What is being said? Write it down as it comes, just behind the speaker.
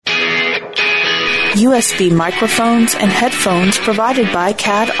USB microphones, and headphones provided by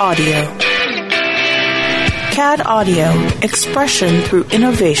CAD Audio. CAD Audio, expression through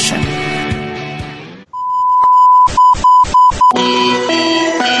innovation. Do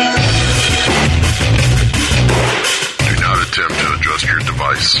not attempt to adjust your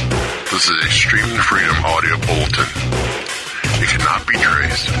device. This is Extreme Freedom Audio Bulletin. It cannot be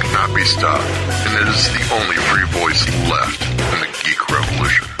traced, it cannot be stopped, and it is the only free voice left in the geek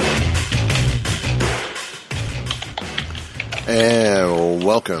revolution. And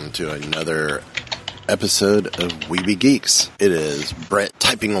welcome to another episode of Weeby Geeks. It is Brett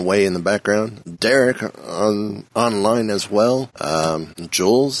typing away in the background. Derek online as well.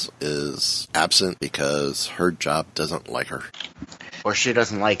 Jules is absent because her job doesn't like her. Or she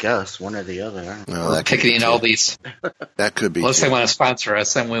doesn't like us, one or the other. Well, that Picketing all these. That could be. Unless they want to sponsor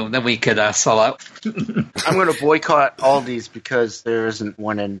us, then we could sell out. I'm going to boycott Aldi's because there isn't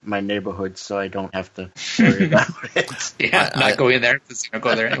one in my neighborhood, so I don't have to worry about it. Yeah, not go in there because you're going to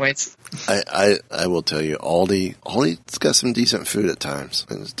go there anyways. I will tell you, Aldi's got some decent food at times.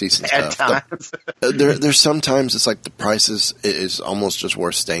 It's decent At stuff. times. There's sometimes it's like the prices is almost just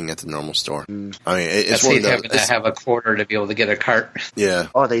worth staying at the normal store. I mean, it's one of having to have a quarter to be able to get a cart. Yeah.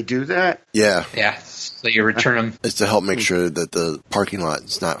 Oh, they do that? Yeah. Yeah, so you return them. It's to help make sure that the parking lot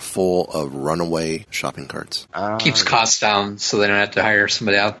is not full of runaway shopping carts. Keeps costs down so they don't have to hire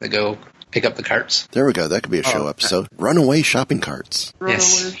somebody out to go pick up the carts. There we go. That could be a show episode. Runaway shopping carts.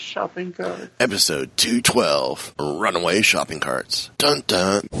 Yes. Runaway shopping cart. Episode 212. Runaway shopping carts. Dun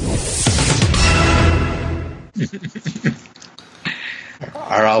dun.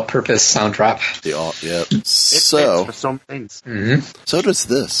 Our all-purpose sound drop. Yep. It fits for some things. Mm-hmm. So does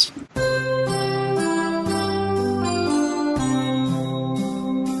this.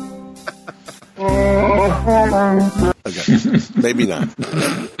 Okay. Maybe not.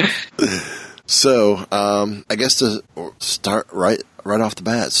 So, I guess to start right off the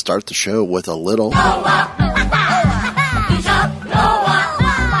bat, start the show with a little.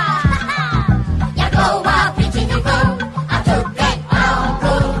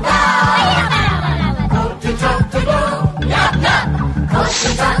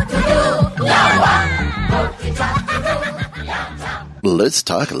 Let's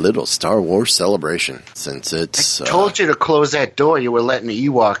talk a little Star Wars Celebration, since it's... I told you to close that door. You were letting the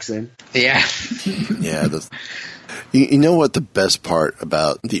Ewoks in. Yeah. Yeah. You know what the best part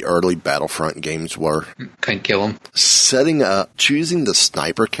about the early Battlefront games were? Couldn't kill them. Setting up, choosing the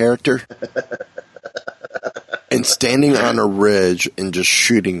sniper character, and standing on a ridge and just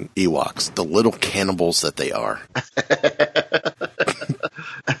shooting Ewoks, the little cannibals that they are.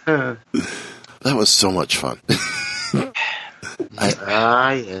 That was so much fun.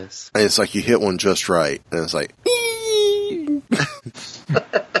 Yes. And it's like you hit one just right, and it's like...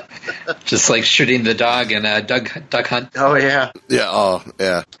 Just like shooting the dog in a duck hunt. Oh, yeah. Yeah, oh,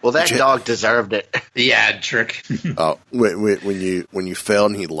 yeah. Well, that dog deserved it. Yeah, jerk. Oh, when you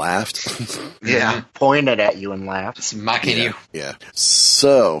failed and he laughed. Yeah, pointed at you and laughed. Just mocking you. Yeah.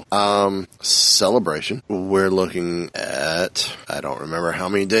 So, Celebration. We're looking at, I don't remember how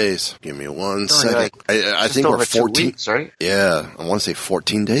many days. Give me one second. Like I think we're 14. 2 weeks, right? Yeah, I want to say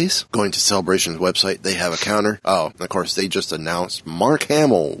 14 days. Going to Celebration's website, they have a counter. Oh, of course, they just announced Mark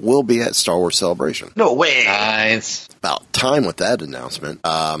Hamill will be at Star Wars Celebration. No way. Nice. About time with that announcement.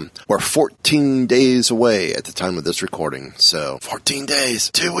 We're 14 days away at the time of this recording. So, 14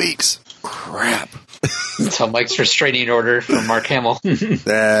 days, 2 weeks. Crap. Until Mike's restraining order from Mark Hamill.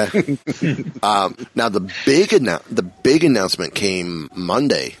 Now the big announcement came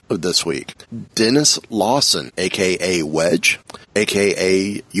Monday of this week. Dennis Lawson, aka Wedge,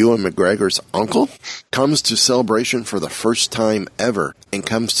 aka Ewan McGregor's uncle, comes to Celebration for the first time ever and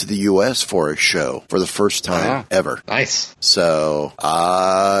comes to the U.S. for a show for the first time ever. Nice. So,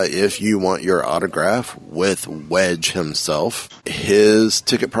 if you want your autograph with Wedge himself, his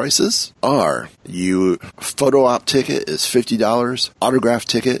ticket prices are photo op ticket is $50, autograph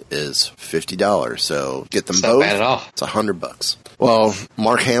ticket is $50. So get them both. Not bad at all. It's $100. Well,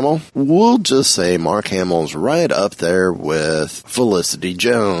 Mark Hamill, we'll just say Mark Hamill's right up there with Felicity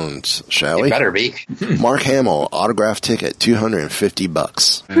Jones, shall we? Better be. Mark Hamill, autograph ticket, $250.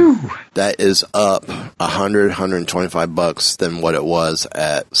 That is up $125 than what it was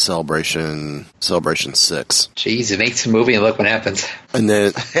at Celebration 6. Jeez, it makes a movie and look what happens. And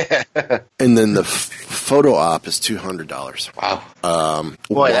then the photo op is $200. Wow.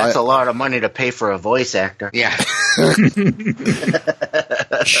 Boy, that's a lot of money to pay for a voice actor. Yeah.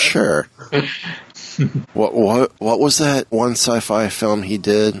 Sure. What was that one sci-fi film he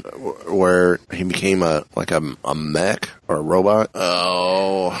did where he became a mech or a robot?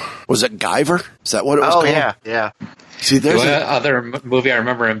 Oh, Was it Guyver? Is that what it was Oh, called? yeah. See, there's The other movie I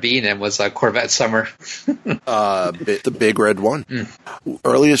remember him being in was Corvette Summer. the Big Red One.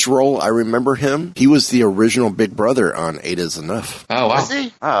 Earliest role I remember him, he was the original Big Brother on 8 Is Enough. Oh, wow. Was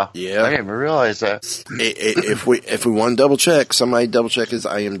he? Oh, Yeah. I didn't even realize that. If we want to double check, somebody double check his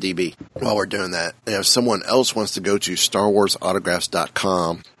IMDb while we're doing that. And if someone else wants to go to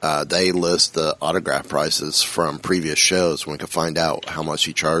StarWarsAutographs.com, they list the autograph prices from previous shows, and we can find out how much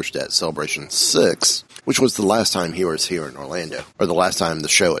he charged at Celebration 6, which was the last time he was here in Orlando, or the last time the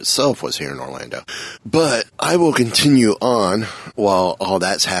show itself was here in Orlando. But I will continue on while all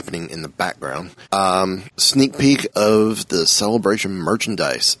that's happening in the background. Sneak peek of the Celebration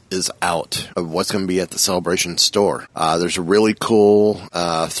merchandise is out of what's going to be at the Celebration store. There's a really cool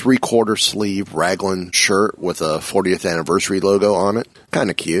 3/4 sleeve raglan shirt with a 40th anniversary logo on it. Kind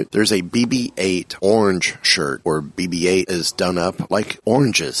of cute. There's a BB-8 orange shirt where BB-8 is done up like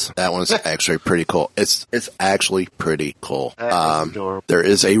oranges. That one's actually pretty cool. It's actually pretty cool. Adorable. There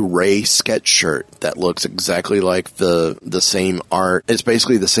is a Ray sketch shirt that looks exactly like the same art. It's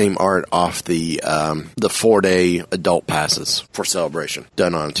basically the same art off the 4-day adult passes for Celebration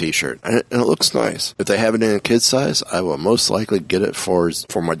done on a t-shirt. And it looks nice. If they have it in a kid's size, I will most likely get it for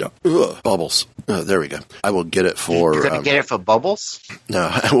my dog. Bubbles. There we go. I will get it for... You're going to get it for Bubbles? No,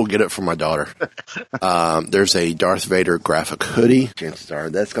 I will get it for my daughter. There's a Darth Vader graphic hoodie. Chances are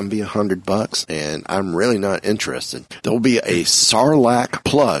that's going to be $100, and I'm really not interested. There will be a Sarlacc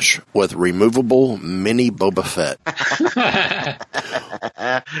plush with removable mini Boba Fett.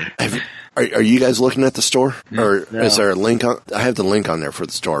 Are you guys looking at the store? Or No. is there a link on? I have the link on there for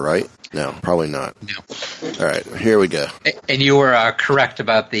the store, right? No, probably not. No. All right, here we go. And you were correct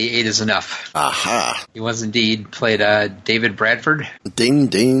about the 8 Is Enough. Aha. He was indeed played David Bradford. Ding,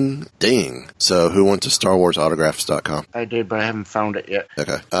 ding, ding. So who went to StarWarsAutographs.com? I did, but I haven't found it yet.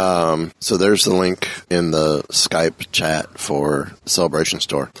 Okay. So there's the link in the Skype chat for Celebration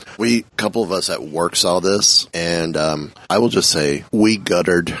Store. A couple of us at work saw this, and I will just say we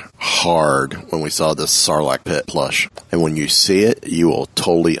guttered hard when we saw this Sarlacc pit plush. And when you see it, you will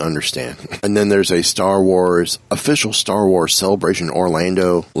totally understand. And then there's a official Star Wars Celebration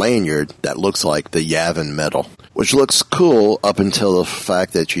Orlando lanyard that looks like the Yavin medal, which looks cool up until the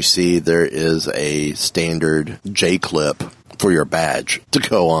fact that you see there is a standard J-clip for your badge to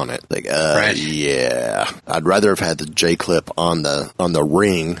go on it. Like, Right. Yeah. I'd rather have had the J-clip on the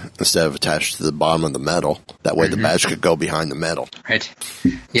ring instead of attached to the bottom of the medal. That way the badge could go behind the medal. Right.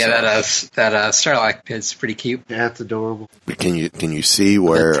 Yeah, that Starlight is pretty cute. Yeah, it's adorable. But can you see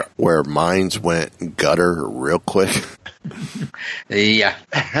where mines went gutter real quick? Yeah.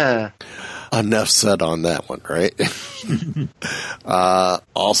 Enough said on that one, right?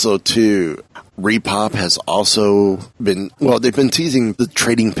 Also, too, Repop has also they've been teasing the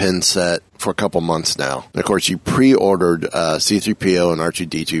trading pin set for a couple months now. And of course, you pre-ordered C-3PO and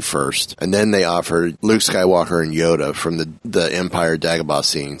R2-D2 first, and then they offered Luke Skywalker and Yoda from the Empire Dagobah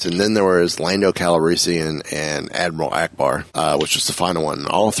scenes, and then there was Lando Calrissian and Admiral Akbar, which was the final one.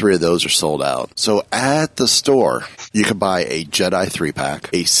 All three of those are sold out. So at the store, you could buy a Jedi 3-pack,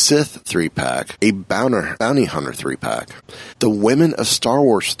 a Sith 3-pack, a Bounty Hunter 3-pack, the Women of Star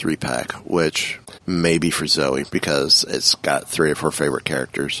Wars 3-pack, which may be for Zoe because it's got 3 of her favorite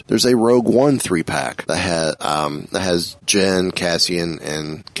characters. There's a Rogue One 3-pack that has Jen, Cassian,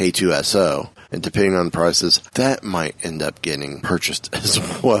 and K2SO. And depending on prices, that might end up getting purchased as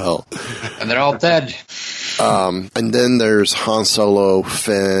well. And they're all dead. And then there's Han Solo,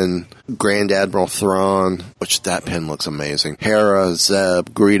 Finn, Grand Admiral Thrawn, which that pin looks amazing. Hera, Zeb,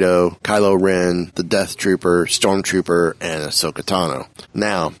 Greedo, Kylo Ren, the Death Trooper, Stormtrooper, and Ahsoka Tano.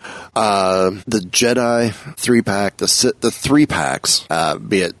 Now, the Jedi 3-pack, the 3-packs,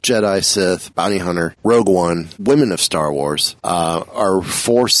 be it Jedi, Sith, Bounty Hunter, Rogue One, Women of Star Wars, are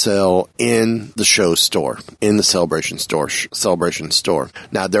for sale in the show store, in the Celebration store.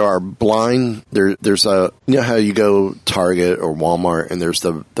 Now, there are there's a, you know how you go Target or Walmart and there's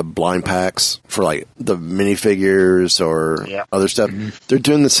the blind packs for like the minifigures or other stuff. Mm-hmm. They're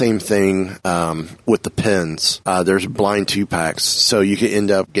doing the same thing with the pins. There's blind 2-packs, so you could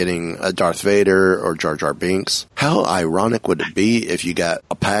end up getting a Darth Vader or Jar Jar Binks. How ironic would it be if you got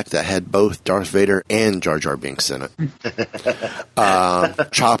a pack that had both Darth Vader and Jar Jar Binks in it?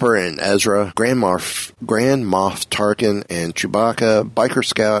 Chopper and Ezra, Grand Moff Tarkin and Chewbacca, Biker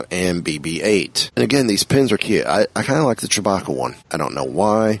Scout, and BB-8. And again, these pins are cute. I kind of like the Chewbacca one. I don't know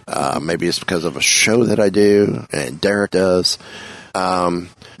why. Maybe it's because of a show that I do, and Derek does.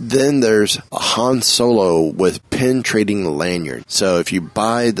 Then there's Han Solo with pin trading lanyard. So if you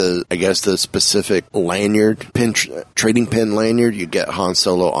buy the specific lanyard, trading pin lanyard, you get Han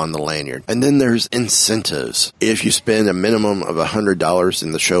Solo on the lanyard. And then there's incentives. If you spend a minimum of $100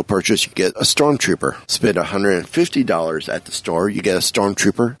 in the show purchase, you get a Stormtrooper. Spend $150 at the store, you get a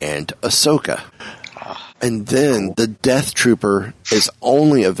Stormtrooper and Ahsoka. And then the Death Trooper is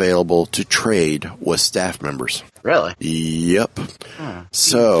only available to trade with staff members. Really? Yep.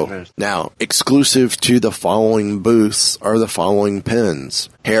 So, now, exclusive to the following booths are the following pins.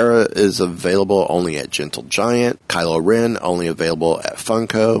 Hera is available only at Gentle Giant. Kylo Ren only available at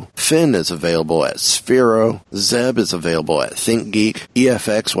Funko. Finn is available at Sphero. Zeb is available at ThinkGeek.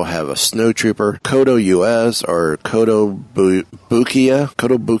 EFX will have a Snowtrooper. Kodo US or Kodo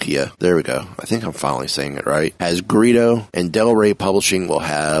Bukia. There we go. I think I'm finally saying it right. Has Greedo, and Del Rey Publishing will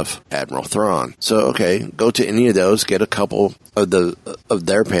have Admiral Thrawn. So, okay, go to any of those, get a couple of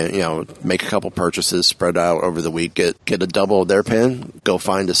their pen, make a couple purchases spread out over the week, get a double of their pen, go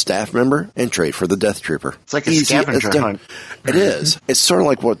find a staff member, and trade for the Death Trooper. It's like a scavenger hunt. It is. It's sort of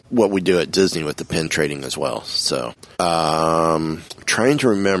like what we do at Disney with the pen trading as well. So, trying to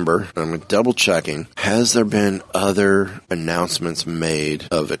remember, I'm double checking, has there been other announcements made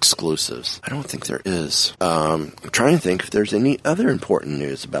of exclusives? I don't think there is. I'm trying to think if there's any other important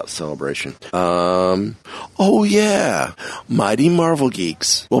news about Celebration. Oh yeah, Mighty Marvel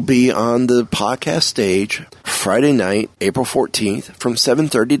Geeks will be on the podcast stage Friday night, April 14th from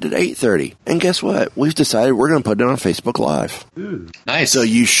 7:30 to 8:30. And guess what? We've decided we're going to put it on Facebook Live. Ooh, nice. So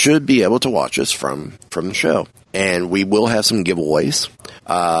you should be able to watch us from the show. And we will have some giveaways.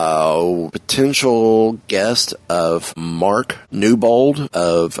 Potential guest of Mark Newbold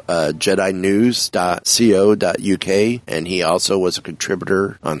of JediNews.co.uk, and he also was a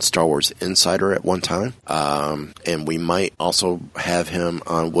contributor on Star Wars Insider at one time. And we might also have him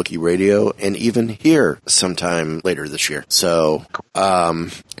on Wookiee Radio and even here sometime later this year. So,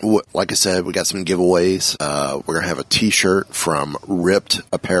 like I said, we got some giveaways. We're going to have a t-shirt from Ripped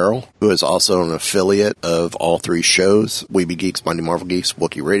Apparel, who is also an affiliate of all three shows: Weeby Geeks, Mighty Marvel Geeks,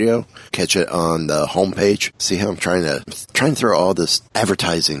 Wookiee Radio. Catch it on the homepage. See how I'm trying to throw all this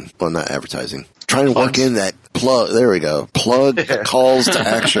advertising. Well, not advertising. Trying to work in that plug. There we go. Plug calls to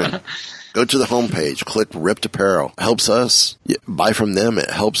action. Go to the homepage, click Ripped Apparel. Helps us buy from them. It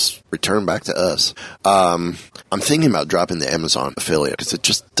helps return back to us. I'm thinking about dropping the Amazon affiliate because it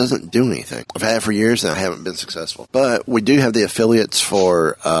just doesn't do anything. I've had it for years and I haven't been successful. But we do have the affiliates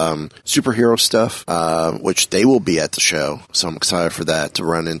for superhero stuff, which they will be at the show. So I'm excited for that, to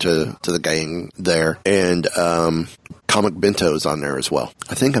run into the gang there. And Comic Bento's on there as well.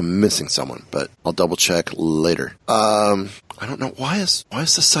 I think I'm missing someone, but I'll double check later. I don't know. Why is the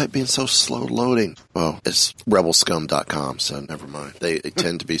site being so slow loading? Oh, it's rebelscum.com, so never mind. They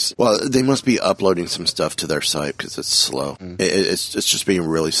tend to be, well, they must be uploading some stuff to their site because it's slow. It's just being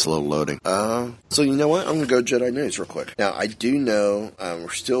really slow loading. So you know what? I'm going to go Jedi News real quick. Now, I do know we're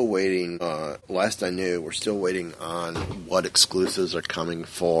still waiting, last I knew, we're still waiting on what exclusives are coming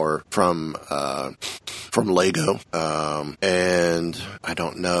from Lego. And I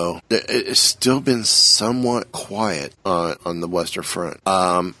don't know. It's still been somewhat quiet on the Western Front.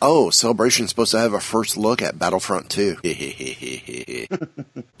 Celebration's supposed to have a first look at Battlefront 2.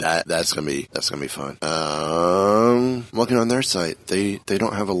 That's gonna be fun. Looking on their site, they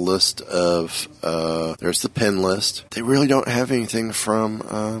don't have a list of there's the pin list. They really don't have anything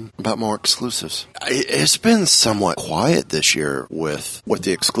from about more exclusives. It's been somewhat quiet this year with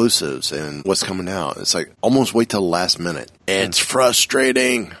the exclusives and what's coming out. It's like almost wait till the last minute. It's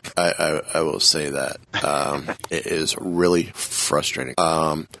frustrating. I will say that. It is really frustrating.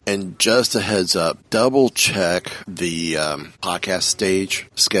 And just a heads up, double check the podcast stage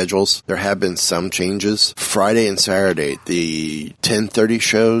schedules. There have been some changes. Friday and Saturday, the 10:30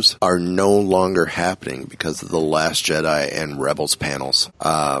 shows are no longer happening because of the Last Jedi and Rebels panels.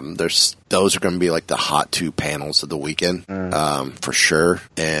 Those are going to be like the hot two panels of the weekend, for sure.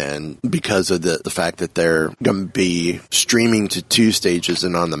 And because of the fact that they're going to be streaming to two stages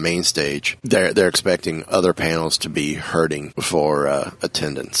and on the main stage, they're expecting other panels to be hurting for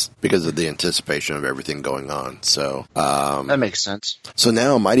attendance because of the anticipation of everything going on. So that makes sense. So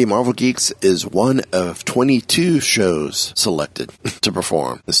now Mighty Marvel Geeks is one of 22 shows selected to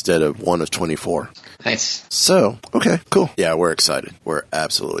perform instead of one of 24. Nice. So, okay, cool. Yeah, we're excited. We're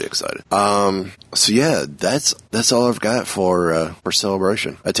absolutely excited. So yeah, that's all I've got for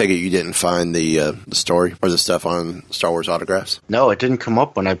Celebration. I take it you didn't find the story or the stuff on Star Wars autographs? No, it didn't come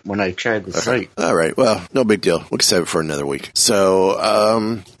up when I tried the site. All right. Well, no big deal. We can save it for another week.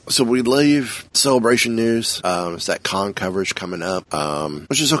 So So we leave Celebration news. It's that con coverage coming up,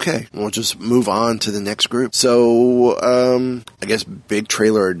 which is okay. We'll just move on to the next group. So, I guess big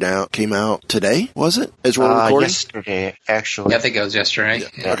trailer came out today, was it? As we're recording? Yesterday, actually. Yeah, I think it was yesterday.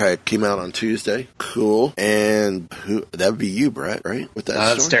 Yeah. Okay, came out on Tuesday. Cool. And that would be you, Brett, right? With that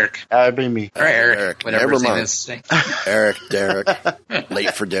That's story? Derek. That'd be me. Or Eric. Whatever Never his name mind. is today. Eric, Derek,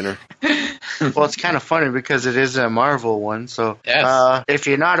 late for dinner. Well, it's kind of funny because it is a Marvel one. So, Yes. if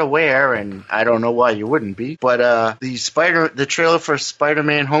you're not aware, and I don't know why you wouldn't be, but the trailer for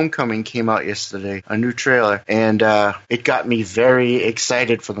Spider-Man: Homecoming came out yesterday, a new trailer, and it got me very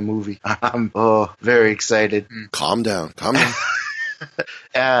excited for the movie. I'm very excited. Calm down. Calm down.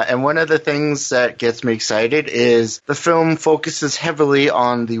 And one of the things that gets me excited is the film focuses heavily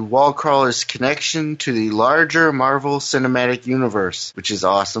on the Wallcrawler's connection to the larger Marvel Cinematic Universe, which is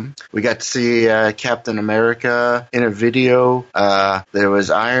awesome. We got to see Captain America in a video. There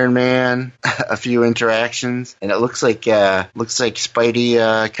was Iron Man, a few interactions, and it looks like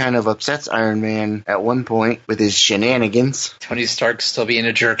Spidey kind of upsets Iron Man at one point with his shenanigans. Tony Stark still being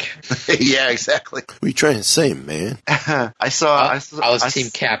a jerk. Yeah, exactly. What are you trying to say, man? I was Team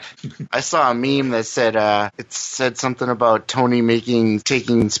Cap. I saw a meme that said it said something about Tony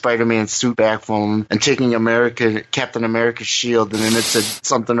taking Spider-Man's suit back from him and taking Captain America's shield, and then it said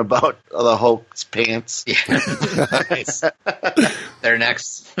something about the Hulk's pants. Yeah. Nice. They're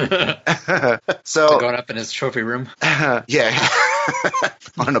next. So Going up in his trophy room. yeah,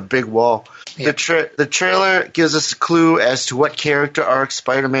 on a big wall. Yep. The trailer gives us a clue as to what character arc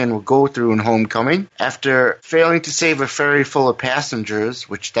Spider-Man will go through in Homecoming. After failing to save a ferry full of passengers,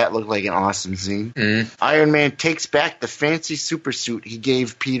 which that looked like an awesome scene, Iron Man takes back the fancy supersuit he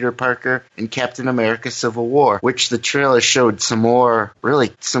gave Peter Parker in Captain America Civil War, which the trailer showed some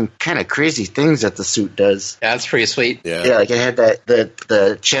kind of crazy things that the suit does. Yeah, that's pretty sweet. Yeah. Yeah, like it had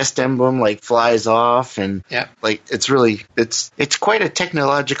the chest emblem like flies off, and Yeah. like it's quite a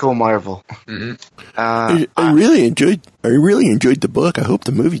technological marvel. Mm-hmm. I really enjoyed the book. I hope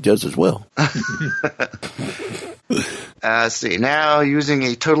the movie does as well. See, now using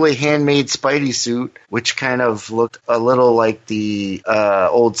a totally handmade Spidey suit, which kind of looked a little like the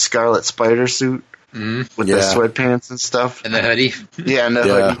old Scarlet Spider suit. With the sweatpants and stuff. And the hoodie. Yeah, and the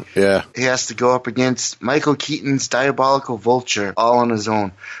hoodie. Yeah. He has to go up against Michael Keaton's Diabolical Vulture all on his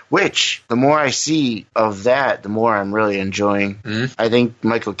own, which the more I see of that, the more I'm really enjoying. I think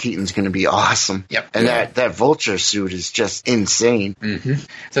Michael Keaton's going to be awesome. Yep. And that Vulture suit is just insane.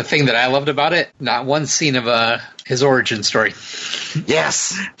 The thing that I loved about it, not one scene of his origin story.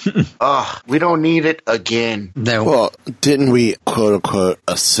 Yes. We don't need it again. No. Well, didn't we, quote unquote,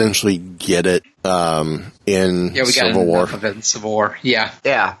 essentially get it in Yeah, we got Civil War? enough of it in Civil War. Yeah.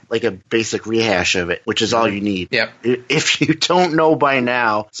 Yeah, like a basic rehash of it, which is all you need. Yep. If you don't know by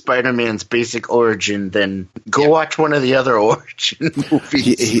now Spider-Man's basic origin, then go watch one of the other origin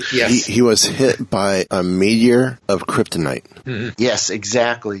movies. He was hit by a meteor of kryptonite. Yes,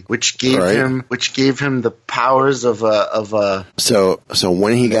 exactly. Which gave him the powers of a. So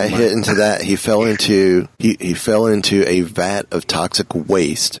when he got hit into that, he fell into a vat of toxic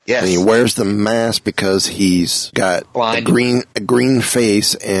waste. Yes. And he wears the mask because he's got Blind. a green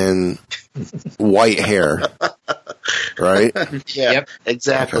face and white hair. Right? Yeah, Yep.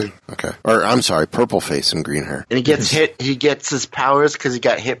 exactly. Okay. Or I'm sorry, purple face and green hair. And he gets hit. He gets his powers because he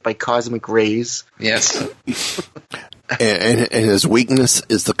got hit by cosmic rays. Yes. And his weakness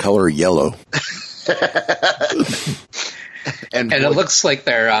is the color yellow. And And it looks like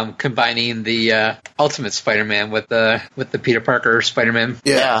they're combining the Ultimate Spider-Man with the Peter Parker Spider-Man,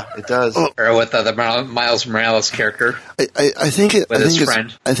 yeah, it does. or with the Miles Morales character. I think his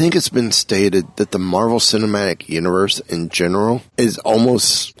friend. I think it's been stated that the Marvel Cinematic Universe in general is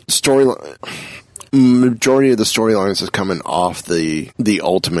almost storyline. Majority of the storylines is coming off the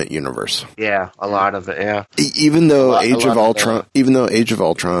Ultimate Universe. Yeah, a lot of it. Yeah. Even though A lot Age of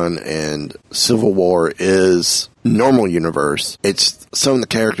Ultron and Civil War is normal universe, it's some of the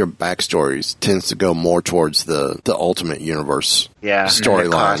character backstories tends to go more towards the Ultimate Universe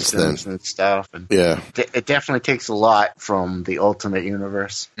storylines than and stuff. And yeah. it definitely takes a lot from the Ultimate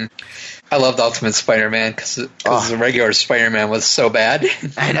Universe. I loved Ultimate Spider-Man because the regular Spider-Man was so bad.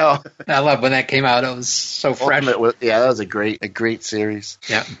 I know. I loved when that came out. It was so fresh. That was a great series.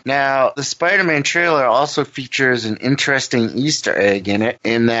 Yeah. Now, the Spider-Man trailer also features an interesting Easter egg in it,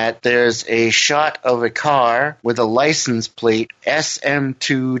 in that there's a shot of a car with a license plate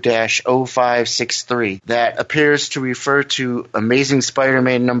SM2-0563 that appears to refer to Amazing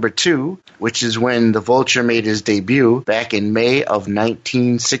Spider-Man number 2, which is when the Vulture made his debut back in May of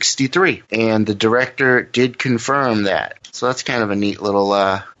 1963. And the director did confirm that. So that's kind of a neat little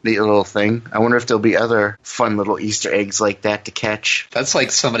neat little thing. I wonder if there'll be other fun little Easter eggs like that to catch. That's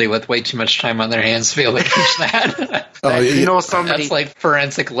like somebody with way too much time on their hands to be able to catch that. Somebody that's like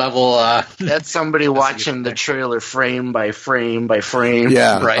forensic level. That's somebody watching the trailer frame by frame by frame.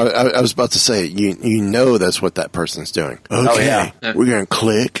 Yeah, Right. I was about to say, you know that's what that person's doing. Okay, yeah. we're going to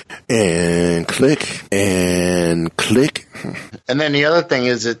click and click and click. And then the other thing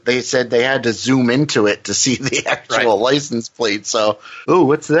is that they said they had to zoom into it to see the actual license plate. So, ooh,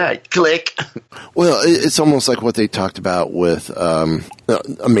 what's that? Click. Well, it's almost like what they talked about with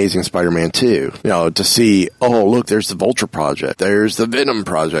Amazing Spider-Man 2. You know, to see, oh, look, there's the Vulture Project. There's the Venom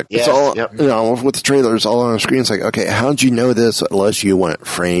Project. Yes, it's all, yep. you know, with the trailers all on the screen. It's like, okay, how'd you know this unless you went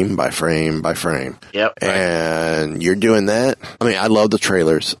frame by frame by frame? Yep. And you're doing that. I mean, I love the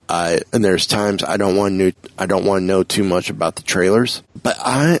trailers. And there's times I don't want to know too much about the trailers, but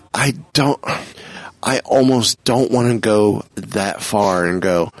I almost don't want to go that far and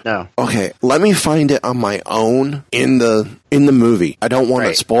go, No. okay, let me find it on my own in the movie. I don't want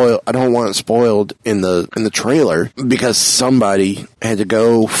it spoiled. I don't want it spoiled in the trailer because somebody had to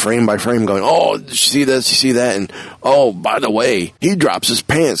go frame by frame going, oh, did you see this? You see that? And oh, by the way, he drops his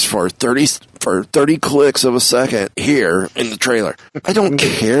pants for 30 clicks of a second here in the trailer. I don't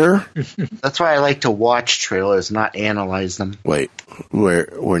care. That's why I like to watch trailers, not analyze them. Wait,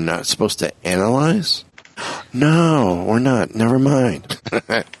 we're not supposed to analyze? No, we're not. Never mind.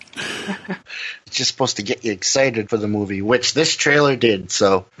 It's just supposed to get you excited for the movie, which this trailer did.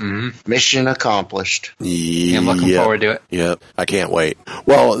 So, mission accomplished. Yeah, I'm looking forward to it. Yep, I can't wait.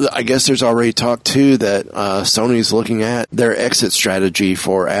 Well, I guess there's already talk, too, that Sony's looking at their exit strategy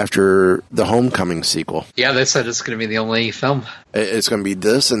for after the Homecoming sequel. Yeah, they said it's going to be the only film. It's going to be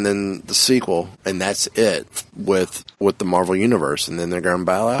this and then the sequel, and that's it with the Marvel Universe, and then they're going to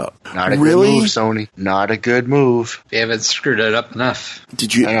bow out. Not a good move, Sony. Not a good move. They haven't screwed it up enough.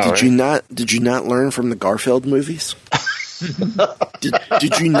 Did you not learn from the Garfield movies?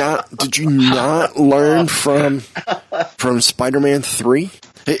 Did you not learn from Spider-Man 3?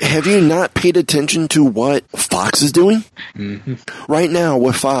 Have you not paid attention to what Fox is doing? Mm-hmm. Right now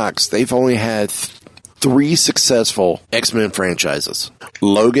with Fox, they've only had 3 successful X-Men franchises: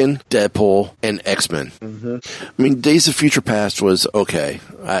 Logan, Deadpool, and X-Men. Mm-hmm. I mean, Days of Future Past was okay.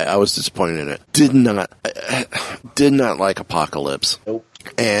 I was disappointed in it. Did not like Apocalypse. Nope.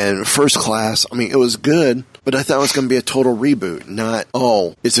 And First Class, I mean, it was good, but I thought it was going to be a total reboot, not,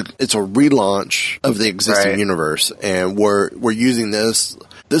 it's a relaunch of the existing universe, and we're using this.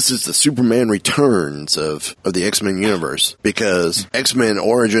 This is the Superman Returns of the X-Men universe, because X-Men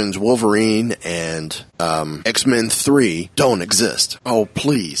Origins Wolverine and X-Men 3 don't exist. Oh,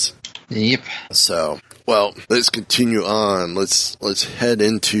 please. Yep. So, well, let's continue on. Let's head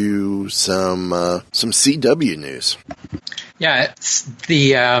into some CW news. Yeah, it's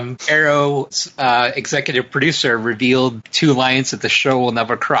the Arrow executive producer revealed 2 lines that the show will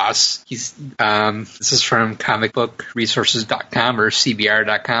never cross. This is from comicbookresources.com or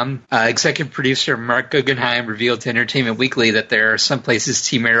CBR.com. Executive producer Mark Guggenheim revealed to Entertainment Weekly that there are some places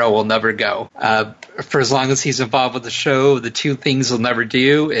Team Arrow will never go. For as long as he's involved with the show, the 2 things he'll never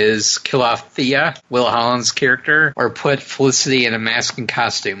do is kill off Thea, Will Holland's character, or put Felicity in a mask and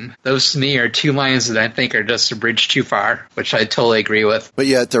costume. Those to me are 2 lines that I think are just a bridge too far, which I totally agree with. But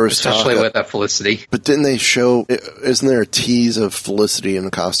yet there was especially with Felicity. But didn't they show? Isn't there a tease of Felicity in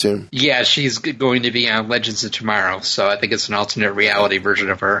a costume? Yeah, she's going to be on Legends of Tomorrow, so I think it's an alternate reality version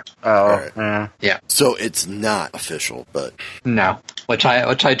of her. Oh, right. Yeah. So it's not official, but no, which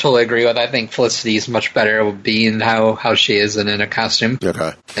I totally agree with. I think Felicity is much better being how she is in a costume.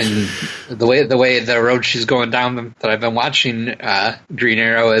 Okay. And the way the road she's going down that I've been watching, Green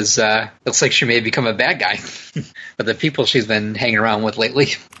Arrow is looks like she may become a bad guy. But the people she's been hanging around with lately,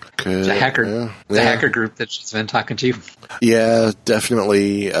 the hacker group that she's been talking to. Yeah,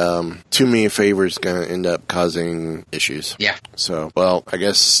 definitely. Too many favors going to end up causing issues. Yeah. So, well, I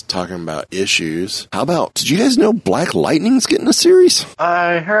guess talking about issues, how about, did you guys know Black Lightning's getting a series?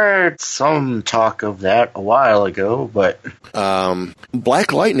 I heard some talk of that a while ago, but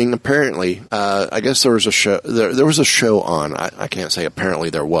Black Lightning, apparently, I guess there was a show, there was a show on, I can't say apparently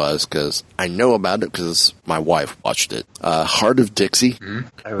there was, because I know about it because my wife watched it. Heart of Dixie.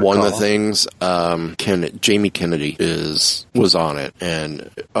 Mm-hmm. One of the things, Jamie Kennedy was on it, and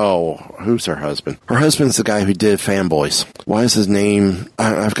who's her husband? Her husband's the guy who did Fanboys. Why is his name?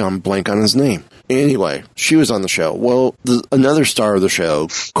 I've gone blank on his name. Anyway, she was on the show. Well, another star of the show,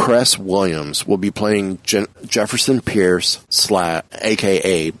 Cress Williams, will be playing Jefferson Pierce,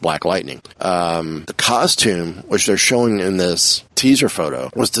 a.k.a. Black Lightning. The costume, which they're showing in this teaser photo,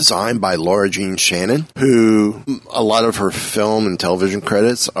 was designed by Laura Jean Shannon, who a lot of her film and television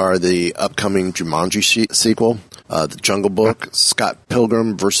credits are the upcoming Jumanji sequel, The Jungle Book, Scott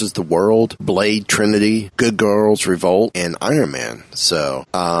Pilgrim vs. the World, Blade Trinity, Good Girls Revolt, and Iron Man. So,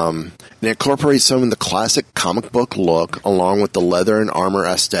 it incorporates some of the classic comic book look along with the leather and armor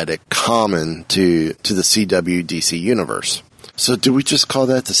aesthetic common to the CW DC universe. So do we just call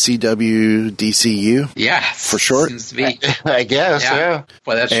that the CW-DCU? Yeah. For short? Seems to be. I guess, yeah.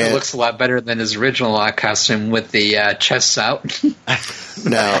 Well, that sure looks a lot better than his original costume with the chests out.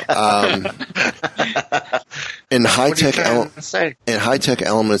 Now, and high-tech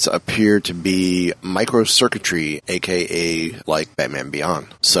elements appear to be microcircuitry, a.k.a. like Batman Beyond.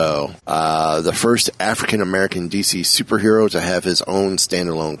 So, the first African-American DC superhero to have his own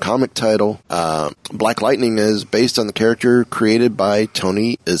standalone comic title. Black Lightning is based on the character created by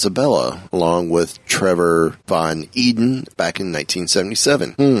Tony Isabella, along with Trevor Von Eden back in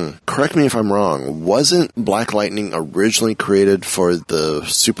 1977. Correct me if I'm wrong. Wasn't Black Lightning originally created for the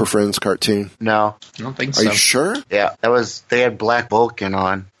Super Friends cartoon? No. I don't think Are so. you sure? Yeah, they had Black Vulcan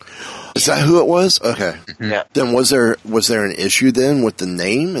on. Is that who it was? Okay. Yeah. Then was there an issue then with the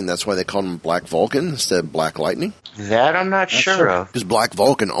name, and that's why they called him Black Vulcan instead of Black Lightning? That I'm not sure of. Because Black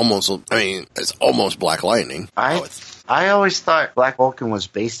Vulcan it's almost Black Lightning. I always thought Black Vulcan was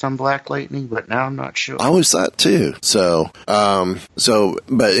based on Black Lightning, but now I'm not sure. I always thought too.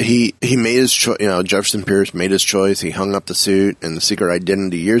 But he made his choice. Jefferson Pierce made his choice. He hung up the suit and the secret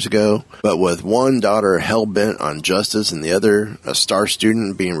identity years ago. But with one daughter hell bent on justice and the other a star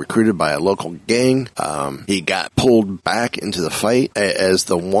student being recruited by a local gang, he got pulled back into the fight as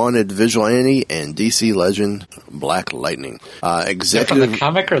the wanted vigilante and DC legend Black Lightning. Is that from the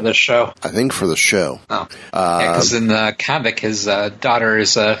comic or the show? I think for the show. Oh, because in the comic, his daughter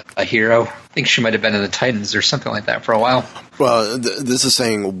is a hero. I think she might have been in the Titans or something like that for a while. Well, this is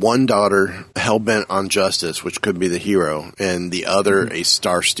saying one daughter hell-bent on justice, which could be the hero, and the other a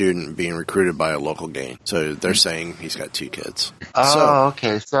star student being recruited by a local gang. So they're saying he's got two kids. Oh,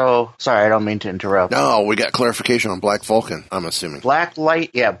 okay. So, sorry, I don't mean to interrupt. No, we got clarification on Black Vulcan, I'm assuming. Black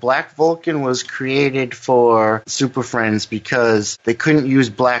Vulcan was created for Super Friends because they couldn't use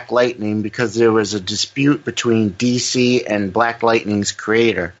Black Lightning because there was a dispute between DC and Black Lightning's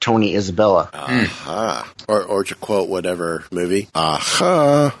creator, Tony Isabella. Aha. Or to quote whatever movie,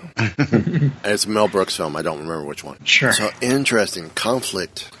 aha. It's a Mel Brooks film. I don't remember which one. Sure. So interesting.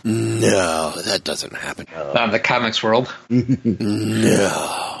 Conflict. No, that doesn't happen. Not in the comics world.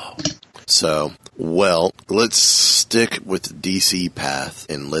 No. So, well, let's stick with the DC path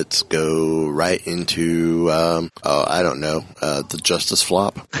and let's go right into, the Justice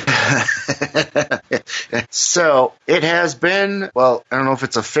flop. So, it has been, well, I don't know if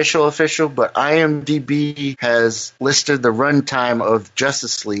it's official, but IMDb has listed the runtime of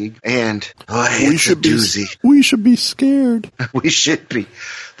Justice League, and we should be scared. We should be.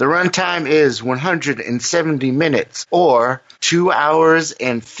 The runtime is 170 minutes, or 2 hours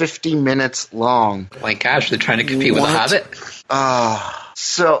and 50 minutes long. My gosh, they're trying to compete with The Hobbit? I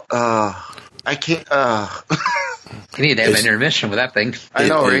can't, You need to have an intermission with that thing. I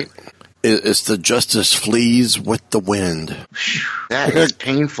know, right? It's the Justice flees with the wind. That is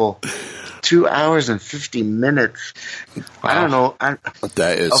painful. 2 hours and 50 minutes. Wow. I don't know.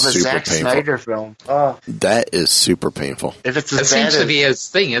 That is of a super Zack painful. Snyder film. That is super painful. If it's that seems to be his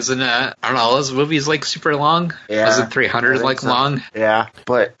thing, isn't it? I don't know. Those movies like super long. Yeah, was it 300 like long? Yeah,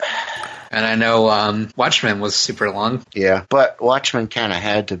 but. And I know Watchmen was super long. Yeah, but Watchmen kind of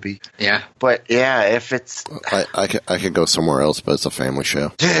had to be. Yeah. But yeah, if it's... I could go somewhere else, but it's a family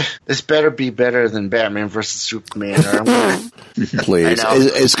show. This better be better than Batman vs. Superman. Please.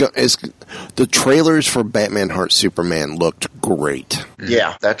 The trailers for Batman Heart Superman looked great.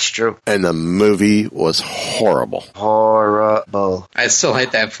 Yeah, that's true. And the movie was horrible. Horrible. I still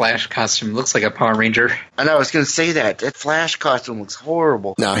hate that Flash costume. It looks like a Power Ranger. I know, I was going to say that. That Flash costume looks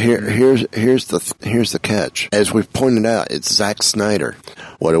horrible. Now, here's the catch. As we've pointed out, it's Zack Snyder.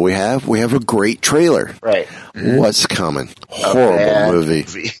 What do we have? We have a great trailer. Right. What's coming? Horrible movie.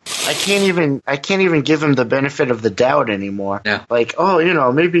 I can't even give him the benefit of the doubt anymore. Yeah. Like,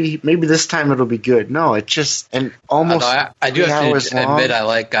 maybe this time it'll be good. No, it just almost. I do have to admit, I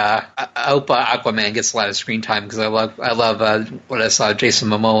like. I hope Aquaman gets a lot of screen time because I love what I saw Jason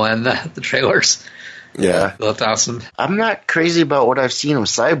Momoa in the trailers. Yeah. Looked awesome. I'm not crazy about what I've seen of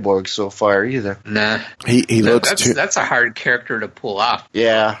Cyborg so far either. Nah. He looks too... That's a hard character to pull off.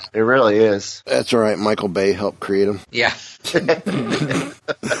 Yeah, it really is. That's all right. Michael Bay helped create him. Yeah.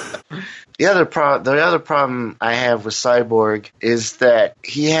 The other problem I have with Cyborg is that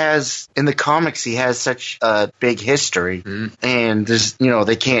in the comics, he has such a big history, and there's,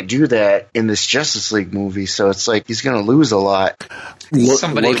 they can't do that in this Justice League movie, so it's like he's going to lose a lot.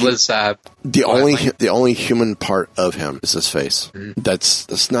 The only human part of him is his face.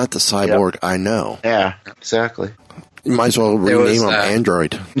 That's not the Cyborg I know. Yeah, exactly. You might as well rename him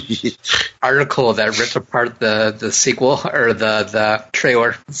Android. Article that ripped apart the sequel or the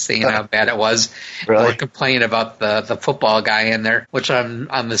trailer, saying how bad it was. Really? They were complaining about the football guy in there, which I'm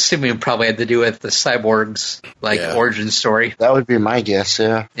assuming probably had to do with the Cyborg's origin story. That would be my guess.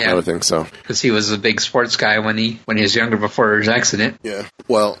 Yeah, I would think so, because he was a big sports guy when he was younger before his accident. Yeah.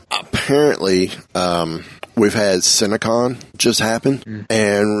 Well, apparently. We've had Cinecon just happen,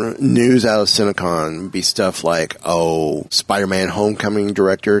 and news out of Cinecon be stuff like, Spider-Man Homecoming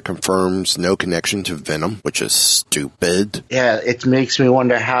director confirms no connection to Venom, which is stupid. Yeah, it makes me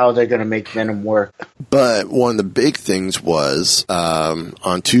wonder how they're going to make Venom work. But one of the big things was,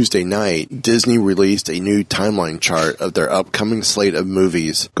 on Tuesday night, Disney released a new timeline chart of their upcoming slate of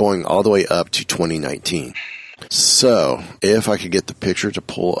movies going all the way up to 2019. So, if I could get the picture to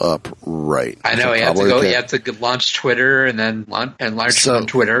pull up right. I know, you have to launch Twitter and then launch on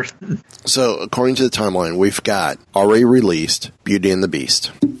Twitter. So, according to the timeline, we've got already released Beauty and the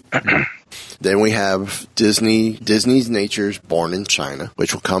Beast. Then we have Disney's Nature's Born in China,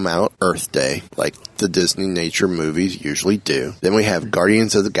 which will come out Earth Day, like the Disney Nature movies usually do. Then we have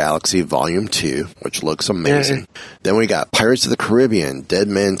Guardians of the Galaxy Volume 2, which looks amazing. Then we got Pirates of the Caribbean, Dead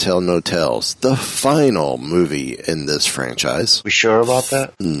Men Tell No Tales, the final movie in this franchise. We sure about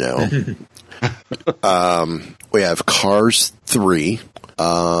that? No. We have Cars 3.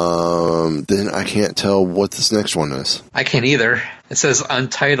 Then I can't tell what this next one is. I can't either. It says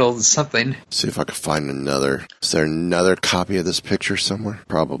Untitled something. See if I can find another. Is there another copy of this picture somewhere?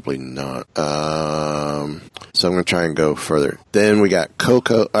 Probably not. So I'm going to try and go further. Then we got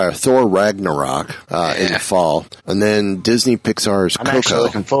Thor Ragnarok in the fall. And then Disney Pixar's Coco. I'm actually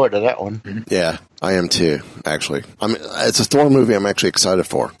looking forward to that one. Yeah, I am too, actually. It's a Thor movie I'm actually excited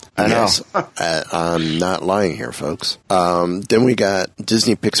for. I know. Yes, I'm not lying here, folks. Then we got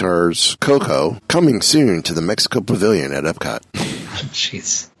Disney Pixar's Coco coming soon to the Mexico Pavilion at Epcot.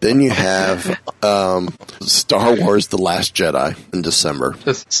 Jeez. Then you have Star Wars The Last Jedi in December.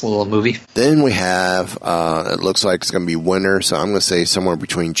 Just a little movie. Then we have, it looks like it's going to be winter, so I'm going to say somewhere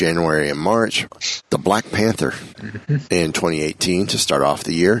between January and March, The Black Panther in 2018 to start off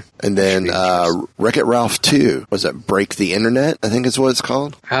the year. And then Wreck-It Ralph 2, was it Break the Internet, I think is what it's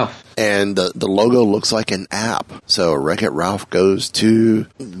called. Oh. And the logo looks like an app. So Wreck-It Ralph goes to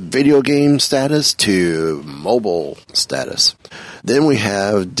video game status to mobile status. Then we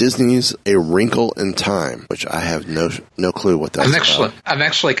have Disney's A Wrinkle in Time, which I have no clue what that's about. I'm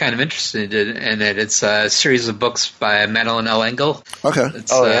actually kind of interested in it. It's a series of books by Madeline L. Engel. Okay.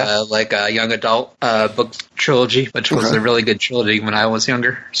 It's like a young adult book trilogy, which was a really good trilogy when I was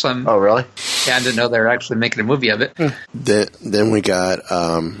younger. So really? Yeah, I didn't know they were actually making a movie of it. Then we got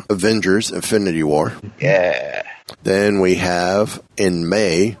Avengers Infinity War. Yeah. Then we have, in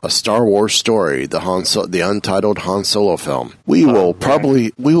May, A Star Wars Story, the untitled Han Solo film. We will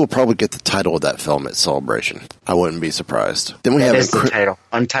probably get the title of that film at Celebration. I wouldn't be surprised. Then we have the title.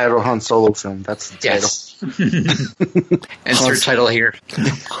 Untitled Han Solo film. That's the title. Yes. Insert title here.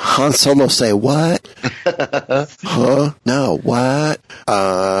 Han Solo say what? Huh? No, what?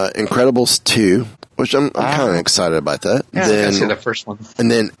 Incredibles 2. Which I'm kind of excited about that. Yeah, then, I see the first one.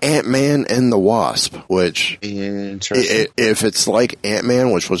 And then Ant-Man and the Wasp, which, interesting. If it's like Ant-Man,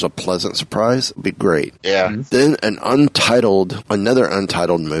 which was a pleasant surprise, it'd be great. Yeah. Then another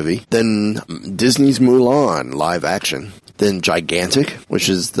untitled movie. Then Disney's Mulan, live action. Then Gigantic, which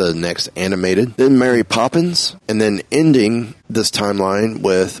is the next animated. Then Mary Poppins. And then ending this timeline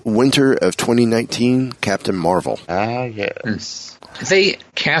with winter of 2019, Captain Marvel. Yes. Did they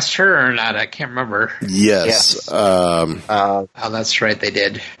cast her or not? I can't remember. Yes. Oh, that's right. They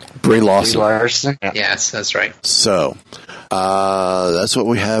did. Brie Larson. Yeah. Yes, that's right. So, that's what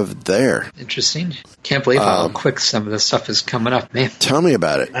we have there. Interesting. Can't believe how quick some of this stuff is coming up, man. Tell me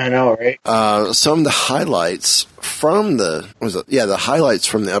about it. I know, right? Some of the highlights from the highlights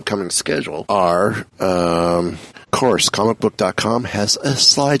from the upcoming schedule are, of course, comicbook.com has a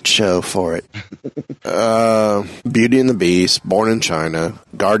slideshow for it. Beauty and the Beast, Born in China,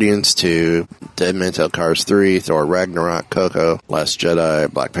 Guardians 2, Dead Man Tell Cars 3, Thor Ragnarok, Coco, Last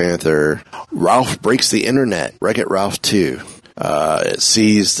Jedi, Black Panther, Ralph Breaks the Internet, Wreck-It Ralph 2. It's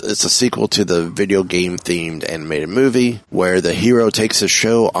a sequel to the video game themed animated movie where the hero takes his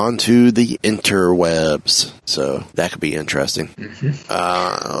show onto the interwebs. So that could be interesting.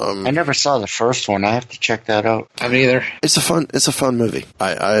 I never saw the first one. I have to check that out. I mean, either. It's a fun movie.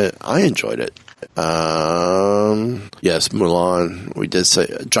 I enjoyed it. Yes, Mulan. We did say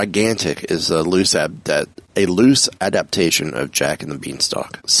Gigantic is a loose adaptation of Jack and the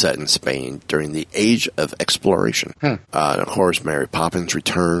Beanstalk, set in Spain during the Age of Exploration. And of course, Mary Poppins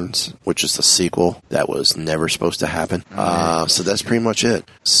Returns, which is the sequel that was never supposed to happen. So that's pretty much it.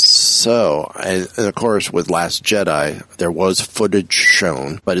 So, and of course, with Last Jedi, there was footage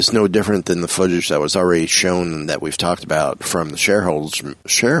shown, but it's no different than the footage that was already shown that we've talked about from the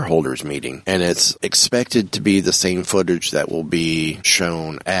shareholders meeting, and it's expected to be the same footage that will be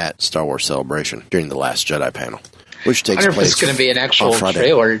shown at Star Wars Celebration during the Last Jedi panel, which takes I wonder place. if it's going to be an actual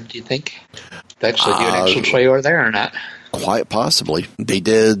trailer. Do you think they actually do an actual trailer there or not? Quite possibly. They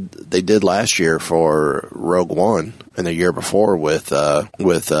did last year for Rogue One, and the year before with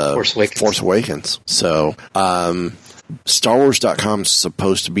Force Awakens. So, StarWars.com is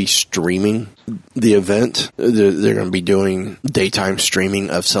supposed to be streaming the event. They're going to be doing daytime streaming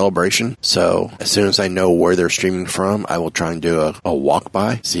of Celebration. So as soon as I know where they're streaming from, I will try and do a walk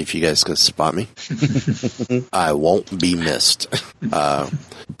by, see if you guys can spot me. I won't be missed.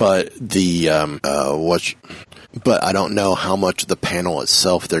 But I don't know how much of the panel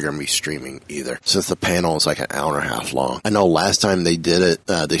itself they're going to be streaming either, since the panel is like an hour and a half long. I know last time they did it,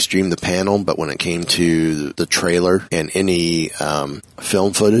 they streamed the panel, but when it came to the trailer and any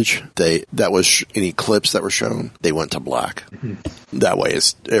film footage, any clips that were shown, they went to black. That way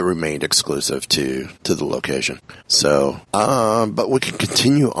it remained exclusive to the location. So, but we can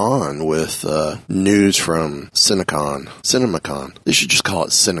continue on with news from CinemaCon. They should just call it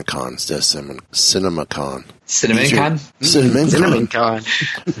Cinecon instead of CinemaCon. CinemaCon?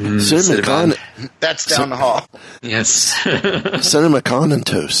 CinemaCon. That's down the hall. Yes. CinemaCon and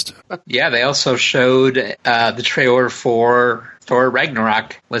toast. Yeah, they also showed the trailer for Thor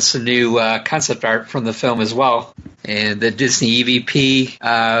Ragnarok with some new concept art from the film as well. And the Disney EVP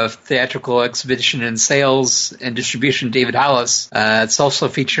of Theatrical Exhibition and Sales and Distribution, David Hollis. It's also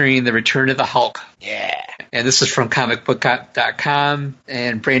featuring the return of the Hulk. Yeah. And this is from comicbook.com.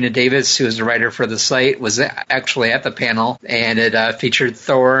 And Brandon Davis, who is the writer for the site, was actually at the panel. And it featured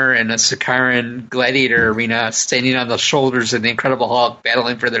Thor in a Sakaran gladiator arena standing on the shoulders of the Incredible Hulk,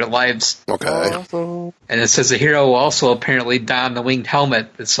 battling for their lives. Okay. And it says the hero will also apparently don the winged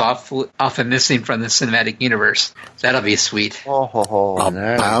helmet that's often missing from the cinematic universe. That'll be sweet.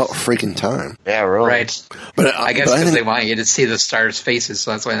 About freaking time. Yeah, really. Right. But I guess because they want you to see the stars' faces,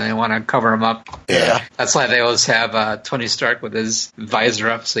 so that's why they want to cover them up. Yeah. That's why they always have Tony Stark with his visor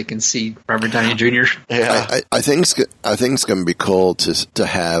up so they can see Robert Downey Jr. Yeah. I think it's going to be cool to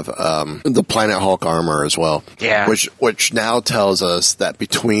have the Planet Hulk armor as well. Yeah. Which now tells us that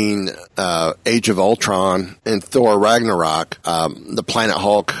between Age of Ultron and Thor Ragnarok, the Planet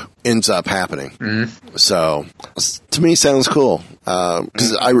Hulk ends up happening. Mm-hmm. So to me, sounds cool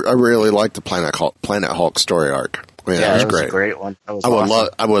because I really like the Planet Hulk story arc. I mean, yeah, that was great. great. A great one. That was awesome.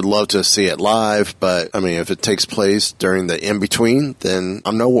 I would love to see it live, but I mean, if it takes place during the in between, then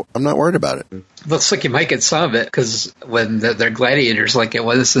I'm not worried about it. Looks like you might get some of it because when they're gladiators, like it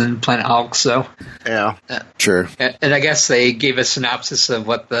was in Planet Hulk. So yeah, sure. And I guess they gave a synopsis of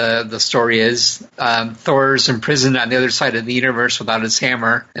what the story is. Thor's imprisoned on the other side of the universe without his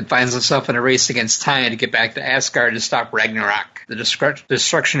hammer and finds himself in a race against time to get back to Asgard to stop Ragnarok, the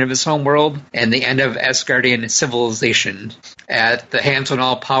destruction of his home world, and the end of Asgardian civilization at the hands of an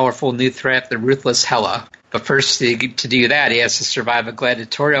all-powerful new threat, the ruthless Hela. But first, to do that, he has to survive a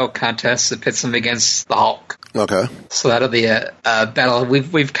gladiatorial contest that pits him against the Hulk. Okay. So that'll be a battle.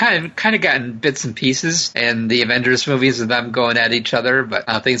 We've kind of gotten bits and pieces in the Avengers movies of them going at each other, but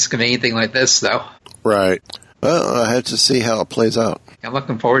I don't think it's going to be anything like this, though. Right. Well, I have to see how it plays out. I'm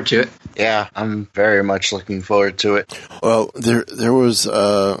looking forward to it. Yeah, I'm very much looking forward to it. Well, there was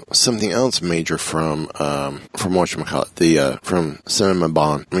something else major from whatchamacallit, from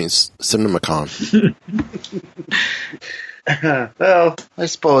CinemaCon. Well, I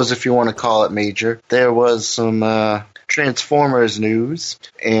suppose if you want to call it major, there was some Transformers news,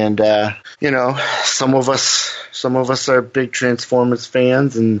 and some of us are big Transformers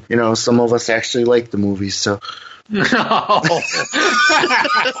fans, and some of us actually like the movies. So No.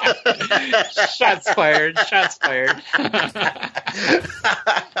 Shots fired. Shots fired.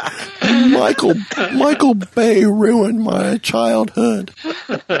 Michael Bay ruined my childhood.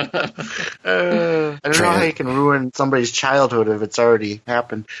 I don't know how you can ruin somebody's childhood if it's already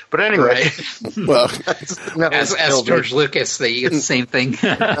happened. But anyway. Well, as George Lucas, they get the same thing.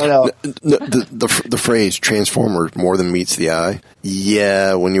 I know. The phrase "Transformers more than meets the eye."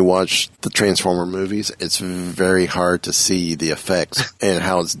 Yeah, when you watch the Transformer movies, it's very hard to see the effects and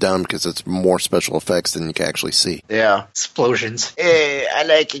how it's done because it's more special effects than you can actually see. Yeah. Explosions. I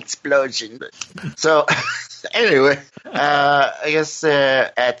like explosions. So, anyway, I guess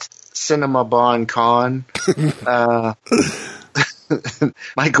at Cinema Bon Con,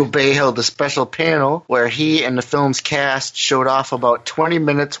 Michael Bay held a special panel where he and the film's cast showed off about 20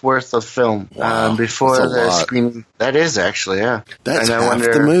 minutes worth of film before the screening. That is actually, yeah. That's half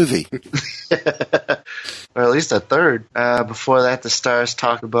the movie. Or at least a third. Before that, the stars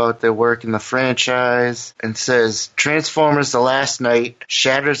talked about their work in the franchise and says, Transformers The Last Night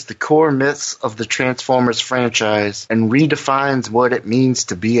shatters the core myths of the Transformers franchise and redefines what it means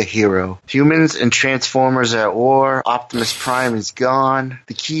to be a hero. Humans and Transformers are at war. Optimus Prime is gone.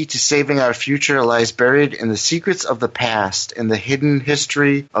 The key to saving our future lies buried in the secrets of the past and the hidden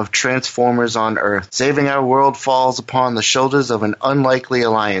history of Transformers on Earth. Saving our world falls upon the shoulders of an unlikely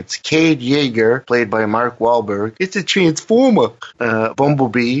alliance. Cade Yeager, played by Mark Wahlberg, it's a Transformer.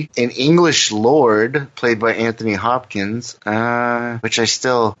 Bumblebee, an English Lord, played by Anthony Hopkins, which I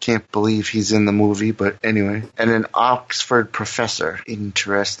still can't believe he's in the movie, but anyway. And an Oxford professor.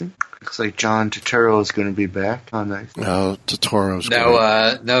 Interesting. Looks like John Turturro is going to be back. Oh, nice. Oh, Turturro's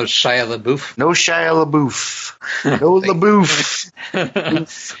no Shia LaBeouf. No Shia LaBeouf. No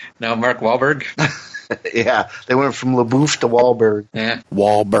LaBeouf. No Mark Wahlberg. Yeah, they went from LaBeouf to Wahlberg. Yeah.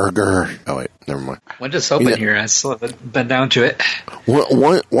 Wahlburger. Oh, wait, never mind. When does this open here? I still haven't been down to it.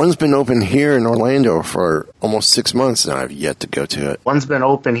 One's been open here in Orlando for almost 6 months, and I've yet to go to it. One's been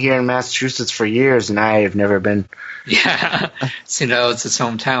open here in Massachusetts for years, and I have never been. Yeah, so it's its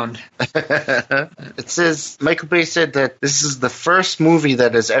hometown. It says, Michael Bay said that this is the first movie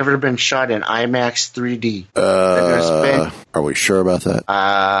that has ever been shot in IMAX 3D. Are we sure about that?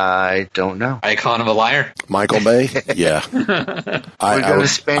 I don't know. Are you calling him a liar? Michael Bay? Yeah.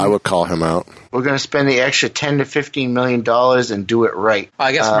 I would call him out. We're going to spend the extra $10 to $15 million and do it right. Well,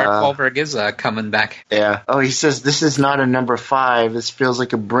 I guess Mark Wahlberg is coming back. Yeah. Oh, he says, this is not a number 5. This feels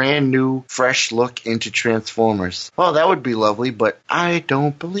like a brand new, fresh look into Transformers. Well, that would be lovely, but I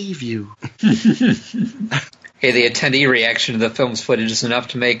don't believe you. Hey, the attendee reaction to the film's footage is enough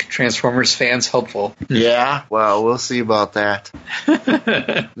to make Transformers fans hopeful. Yeah? Well, we'll see about that. They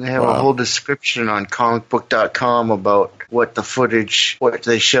have a whole description on comicbook.com about what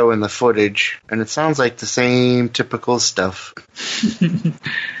they show in the footage, and it sounds like the same typical stuff.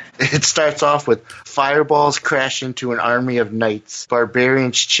 It starts off with fireballs crash into an army of knights.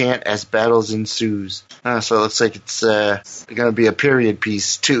 Barbarians chant as battles ensues. So it looks like it's going to be a period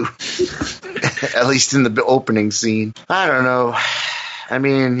piece, too. At least in the opening scene. I don't know. I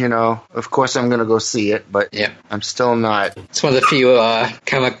mean, of course I'm going to go see it, but I'm still not. It's one of the few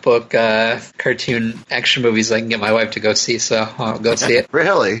comic book cartoon action movies I can get my wife to go see, so I'll go see it.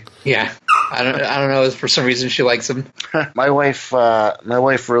 Really? Yeah. I don't know. For some reason, she likes them. My wife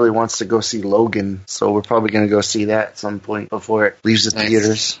really wants to go see Logan, so we're probably going to go see that at some point before it leaves the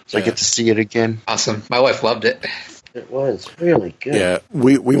theaters, so I get to see it again. Awesome. My wife loved it. It was really good. Yeah,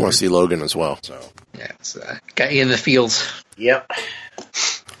 we want to see Logan as well. So yeah, it's got you in the fields. Yep.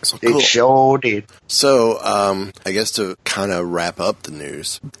 So cool. It sure did. So, I guess to kind of wrap up the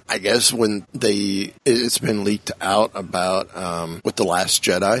news, I guess when it's been leaked out about, with The Last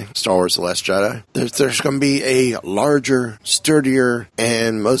Jedi, Star Wars The Last Jedi, there's going to be a larger, sturdier,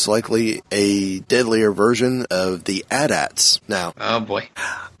 and most likely a deadlier version of the AT-ATs. Now, oh boy.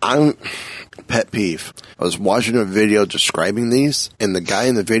 Pet peeve. I was watching a video describing these, and the guy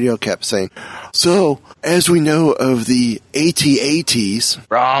in the video kept saying, so, as we know of the AT-ATs...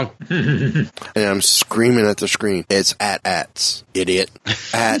 Wrong. And I'm screaming at the screen, it's AT-ATs, idiot.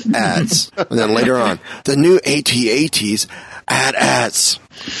 AT-ATs. And then later on, the new AT-ATs, AT-ATs.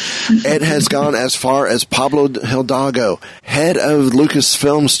 It has gone as far as Pablo Hidalgo, head of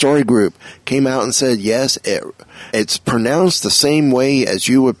Lucasfilm Story Group, came out and said, yes, it's pronounced the same way as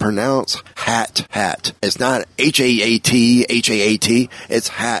you would pronounce hat. It's not H-A-A-T, H-A-A-T. It's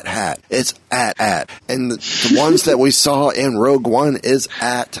hat. It's at. And the ones that we saw in Rogue One is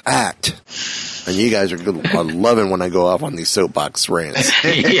act. And you guys are loving when I go off on these soapbox rants.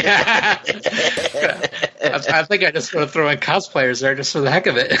 Yeah. I think I just want to throw in cosplayers there just for the heck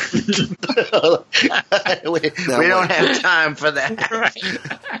of it. we don't have time for that. Right.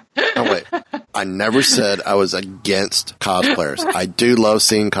 Oh, wait. I never said I was against cosplayers. I do love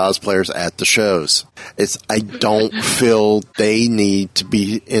seeing cosplayers at the shows. I don't feel they need to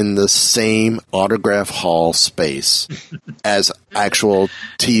be in the same autograph hall space as actual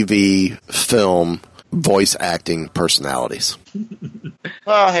TV, film, voice acting personalities.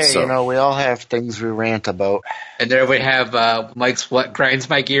 Well, hey, we all have things we rant about. And there we have Mike's What Grinds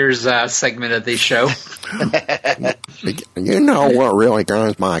My Gears segment of the show. You know what really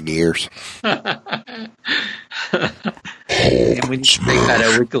grinds my gears? And we need to make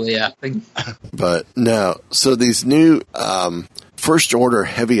that a weekly thing. But no, so these new First Order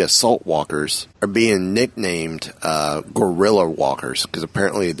heavy assault walkers are being nicknamed gorilla walkers because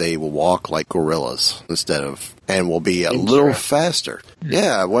apparently they will walk like gorillas and will be a little faster.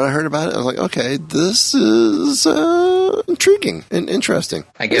 Yeah, when I heard about it, I was like, okay, this is intriguing and interesting.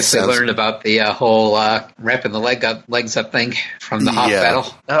 I guess they learned about the whole wrapping the legs up thing from the Hoth battle.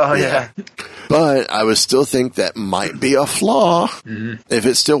 Oh, yeah. But I would still think that might be a flaw. Mm-hmm. If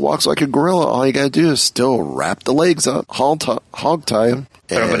it still walks like a gorilla, all you got to do is still wrap the legs up, hog tie them.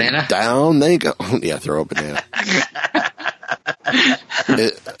 Throw a banana? Down they go. Yeah, throw a banana.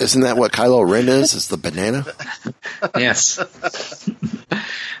 Isn't that what Kylo Ren is? Is the banana? Yes.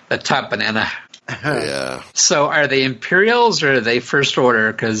 The top banana. Yeah. So are they Imperials or are they First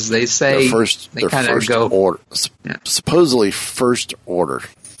Order? Because they say they kind of go... Order. Supposedly First Order.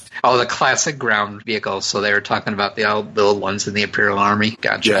 Oh, the classic ground vehicles. So they were talking about the old ones in the Imperial Army.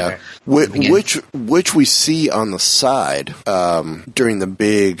 Gotcha. Yeah. Which we see on the side during the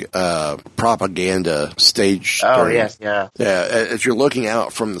big propaganda stage. Oh, yes, yeah. Yeah, as you're looking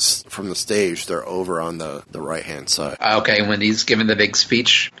out from the stage, they're over on the right-hand side. Okay, when he's giving the big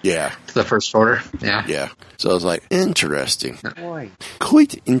speech. Yeah. To the First Order. Yeah. Yeah. So I was like, interesting. Boy.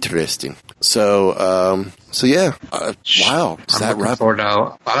 Quite interesting. So yeah. Wow. Is that right? Forward to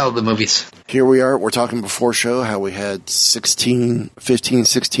a lot of the movies. Here we are. We're talking before show how we had 16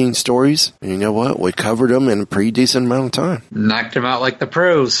 stories. And you know what? We covered them in a pretty decent amount of time. Knocked them out like the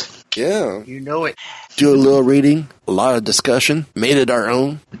pros. Yeah. You know it. Do a little reading, a lot of discussion, made it our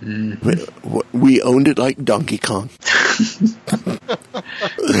own. Mm-hmm. We owned it like Donkey Kong.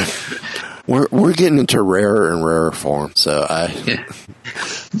 We're getting into rarer and rarer form, so I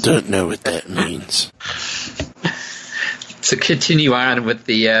don't know what that means. To continue on with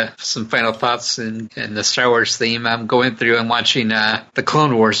the some final thoughts and the Star Wars theme, I'm going through and watching the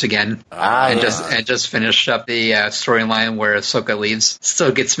Clone Wars again, and just finished up the storyline where Ahsoka leaves.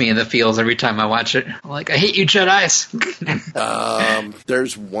 Still gets me in the feels every time I watch it. I'm like, I hate you, Jedi's.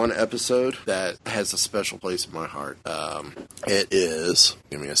 There's one episode that has a special place in my heart. It is.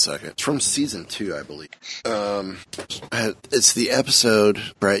 Give me a second. It's from season 2, I believe. It's the episode,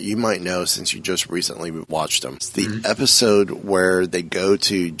 Brett. You might know since you just recently watched them. It's the episode where they go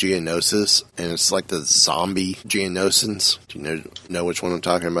to Geonosis, and it's like the zombie Geonosins. Do you know which one I'm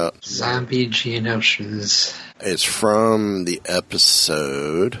talking about? Zombie Geonosians. It's from the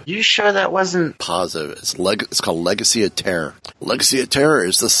episode. You sure that wasn't positive? It's called Legacy of Terror. Legacy of Terror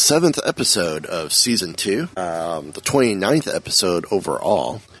is the 7th episode of season 2, the 29th episode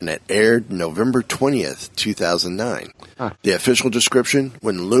overall, and it aired November 20th, 2009. Huh. The official description: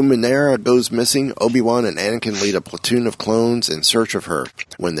 when Luminara goes missing, Obi-Wan and Anakin lead a platoon of clones in search of her.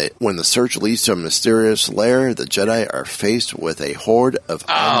 When the search leads to a mysterious lair, the Jedi are faced with a horde of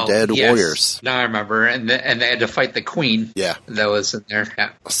undead warriors. Now I remember, and they had to fight the Queen. Yeah, that was in there. Yeah.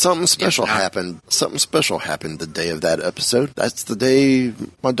 Something special happened. Something special happened the day of that episode. That's the day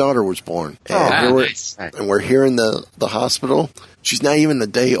my daughter was born. And nice. And we're here in the hospital. She's not even a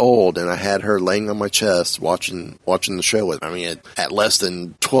day old, and I had her laying on my chest watching the show with me. I mean, at less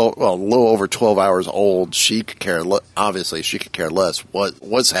than 12, well, a little over 12 hours old, she could care less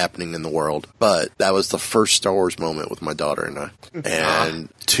what's happening in the world. But that was the first Star Wars moment with my daughter and I. And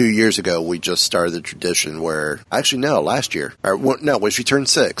 2 years ago, we just started the tradition where, actually, no, last year. When she turned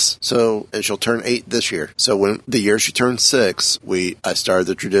 6. So, and she'll turn 8 this year. So when the year she turned 6, I started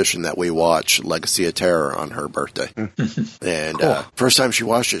the tradition that we watch Legacy of Terror on her birthday. And cool. First time she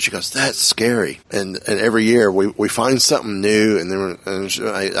watched it, she goes, "That's scary." And every year we find something new, and then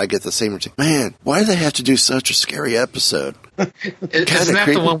I get the same routine. Man, why do they have to do such a scary episode? Isn't that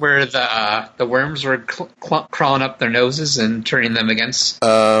the one where the worms were crawling up their noses and turning them against?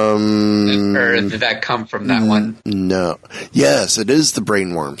 Or did that come from that one? No. Yes, it is the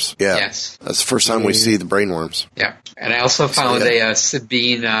brain worms. Yeah. Yes. That's the first time we see the brain worms. Yeah. And I also found a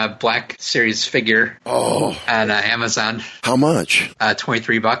Sabine Black Series figure on Amazon. How much?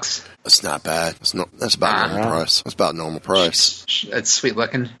 $23. That's not bad. That's about normal price. That's about normal price. It's sweet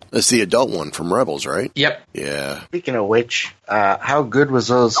looking. It's the adult one from Rebels, right? Yep. Yeah. Speaking of which, how good was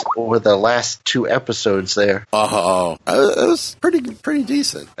those over the last 2 episodes there? Oh, it was pretty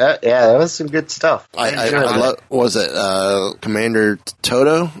decent. Yeah, that was some good stuff. I love. Was it Commander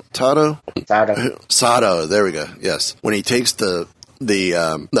Sato? Sato. There we go. Yes, when he takes the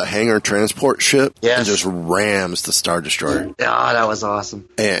hangar transport ship and just rams the Star Destroyer. Yeah, that was awesome.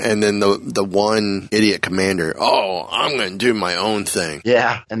 And then the one idiot commander, I'm going to do my own thing.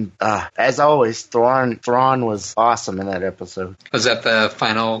 Yeah, and as always, Thrawn was awesome in that episode. Was that the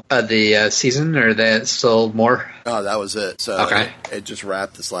final of the season, or that still more? Oh, that was it. So okay. It just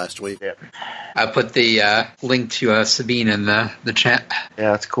wrapped this last week. Yep. I put the link to Sabine in the chat.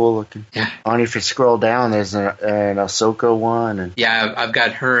 Yeah, it's cool looking. Yeah. Only if you scroll down, there's an Ahsoka one. And yeah, I've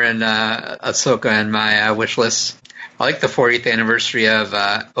got her and Ahsoka in my wish list. I like the 40th anniversary of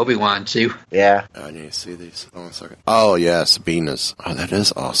Obi-Wan, too. Yeah. I need to see these. Hold on a second. Oh, yeah, Sabina's. Oh, that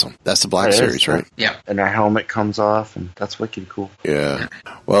is awesome. That's the Black Series, right? Yeah. And her helmet comes off, and that's wicked cool. Yeah.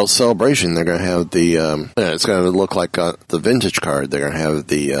 Well, Celebration, they're going to have the, it's going to look like the vintage card. They're going to have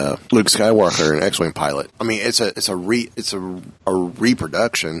the Luke Skywalker and X-Wing pilot. I mean, it's a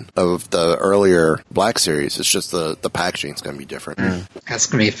reproduction of the earlier Black Series. It's just the packaging is going to be different. That's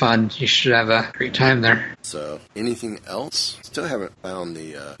going to be fun. You should have a great time there. So, anything else? Still haven't found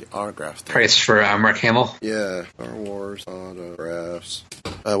the autograph thing. Price for Mark Hamill? Yeah, Star Wars autographs.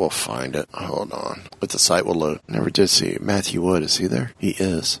 I will find it. Hold on. But the site will load. Never did see Matthew Wood. Is he there? He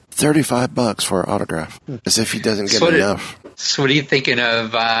is. $35 for an autograph. As if he doesn't get enough. So what are you thinking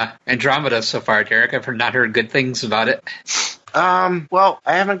of Andromeda so far, Derek? I've not heard good things about it. Well,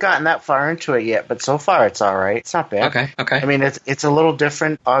 I haven't gotten that far into it yet, but so far it's all right. It's not bad. Okay. I mean, it's a little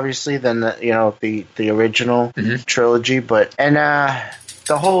different, obviously, than the original trilogy, but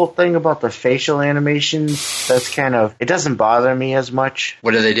the whole thing about the facial animations, that's it doesn't bother me as much.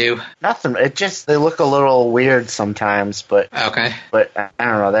 What do they do? Nothing. They look a little weird sometimes, but okay. But I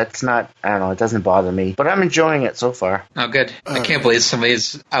don't know. It doesn't bother me. But I'm enjoying it so far. Oh, good. I can't believe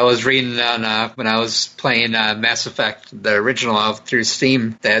I was reading on when I was playing Mass Effect, the original, through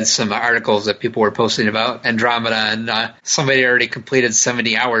Steam. They had some articles that people were posting about Andromeda, and somebody already completed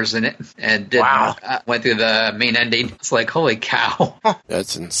 70 hours in it and went through the main ending. It's like, holy cow.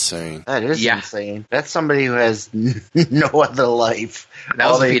 That's insane. That is insane. That's somebody who has no other life.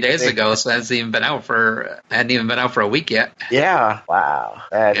 That was a few days ago, so it hadn't even been out for a week yet. Yeah. Wow.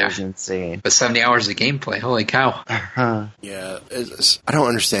 That is insane. But 70 hours of gameplay. Holy cow. Yeah. I don't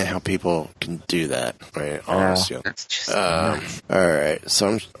understand how people can do that. Right? Honestly. That's just all right.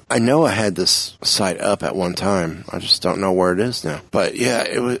 So I know I had this site up at one time. I just don't know where it is now. But yeah,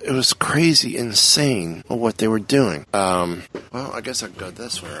 it was crazy, insane what they were doing. Well, I guess I can go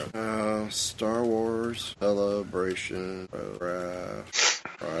this way. Star Wars Celebration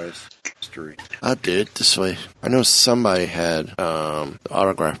price history. I did this way. I know somebody had the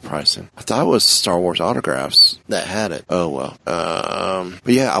autograph pricing. I thought it was Star Wars autographs that had it. Oh well.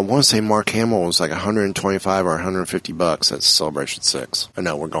 But yeah, I want to say Mark Hamill was like $125 or $150 at Celebration 6. I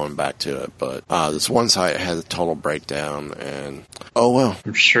know we're going back to it, but this one site had a total breakdown, and oh well.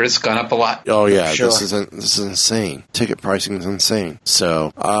 I'm sure it's gone up a lot. Oh yeah, sure. This is insane. Ticket pricing is insane.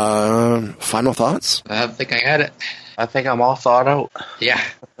 So, final thoughts? I think I had it. I think I'm all thought out. Yeah.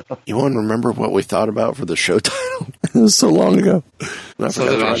 You want to remember what we thought about for the show title? It was so long ago. So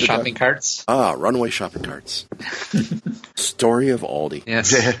they're on shopping carts? Runaway shopping carts. Story of Aldi.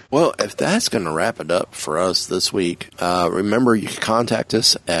 Yes. Well, if that's going to wrap it up for us this week, remember you can contact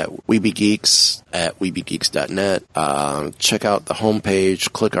us at WeBeGeeks at webegeeks.net. Check out the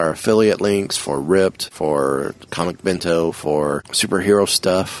homepage. Click our affiliate links for Ripped, for Comic Bento, for superhero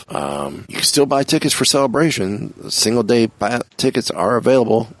stuff. You can still buy tickets for Celebration. Single day tickets are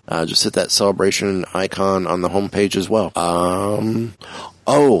available. Just hit that Celebration icon on the homepage as well.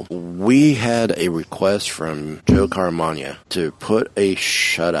 We had a request from Joe Caramagna to put a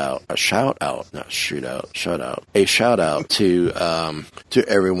shout out to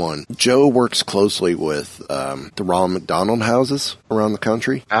everyone. Joe works closely with the Ronald McDonald houses around the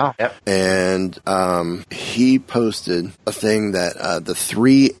country. Oh, yep. And he posted a thing that the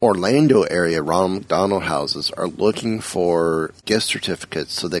 3 Orlando area Ronald McDonald houses are looking for gift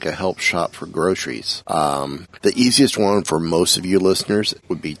certificates so they can help shop for groceries. The easiest one for most of you listeners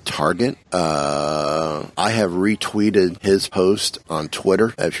would be Target. I have retweeted his post on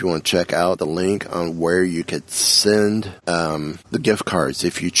Twitter if you want to check out the link on where you could send the gift cards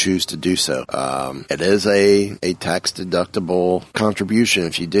if you choose to do so. It is a tax deductible contribution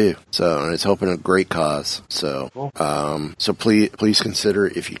if you do. So, and it's helping a great cause. So, so please consider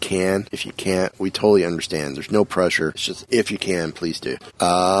if you can. If you can't, we totally understand. There's no pressure. It's just if you can, please do.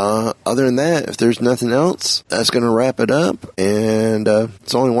 Other than that, if there's nothing else, that's going to wrap it up. And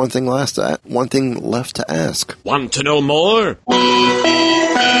it's only one thing left to ask. Want to know more?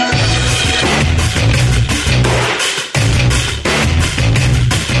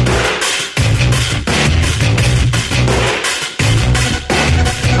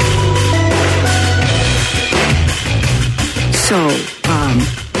 So,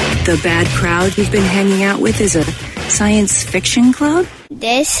 the bad crowd you've been hanging out with is a science fiction club?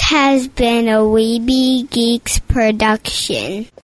 This has been a Weeby Geeks production.